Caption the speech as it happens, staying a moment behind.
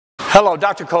Hello,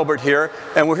 Dr. Colbert here,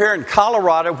 and we're here in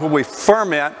Colorado where we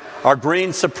ferment our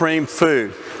Green Supreme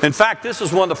food. In fact, this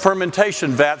is one of the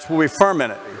fermentation vats where we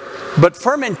ferment it. But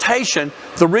fermentation,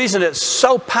 the reason it's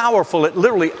so powerful, it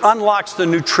literally unlocks the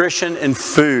nutrition in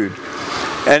food.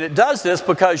 And it does this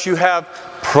because you have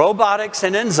probiotics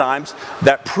and enzymes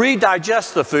that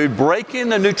pre-digest the food, breaking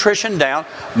the nutrition down,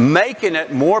 making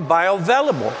it more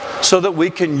bioavailable so that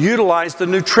we can utilize the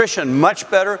nutrition much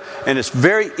better, and it's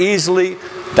very easily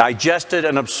digested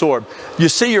and absorbed. You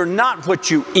see, you're not what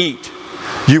you eat.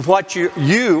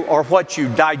 You are what you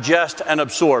digest and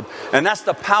absorb. And that's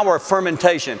the power of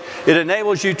fermentation. It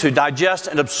enables you to digest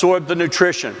and absorb the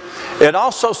nutrition. It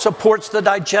also supports the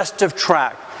digestive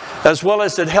tract, as well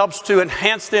as it helps to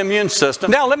enhance the immune system.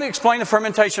 Now let me explain the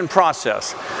fermentation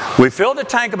process. We fill the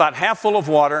tank about half full of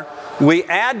water. We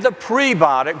add the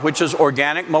prebiotic, which is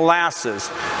organic molasses.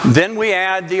 Then we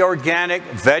add the organic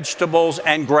vegetables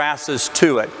and grasses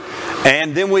to it.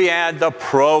 And then we add the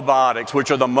probiotics,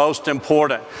 which are the most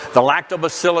important. The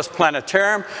Lactobacillus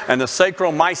plantarum and the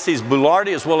Saccharomyces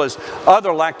boulardii, as well as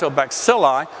other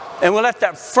lactobacilli. And we let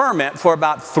that ferment for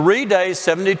about 3 days,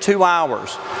 72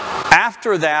 hours.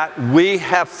 After that, we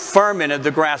have fermented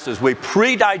the grasses. We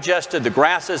pre-digested the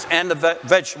grasses and the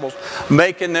vegetables,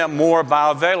 making them more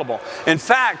bioavailable. In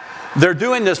fact, they're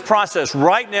doing this process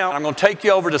right now. I'm going to take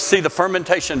you over to see the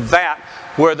fermentation vat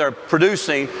where they're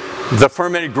producing the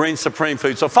fermented Green Supreme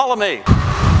food. So follow me.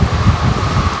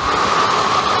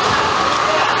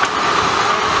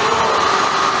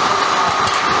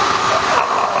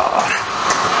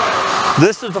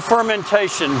 This is the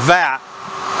fermentation vat.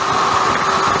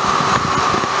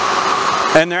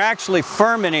 And they're actually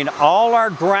fermenting all our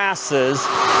grasses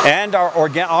and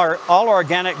all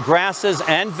organic grasses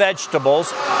and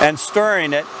vegetables and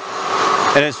stirring it.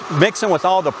 And it's mixing with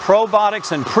all the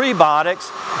probiotics and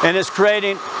prebiotics, and it's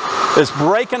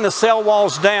breaking the cell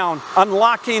walls down,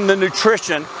 unlocking the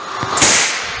nutrition,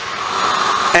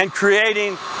 and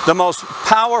creating the most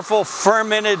powerful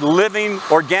fermented living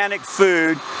organic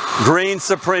food, Green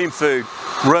Supreme food.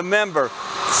 Remember,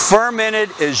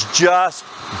 fermented is just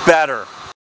better.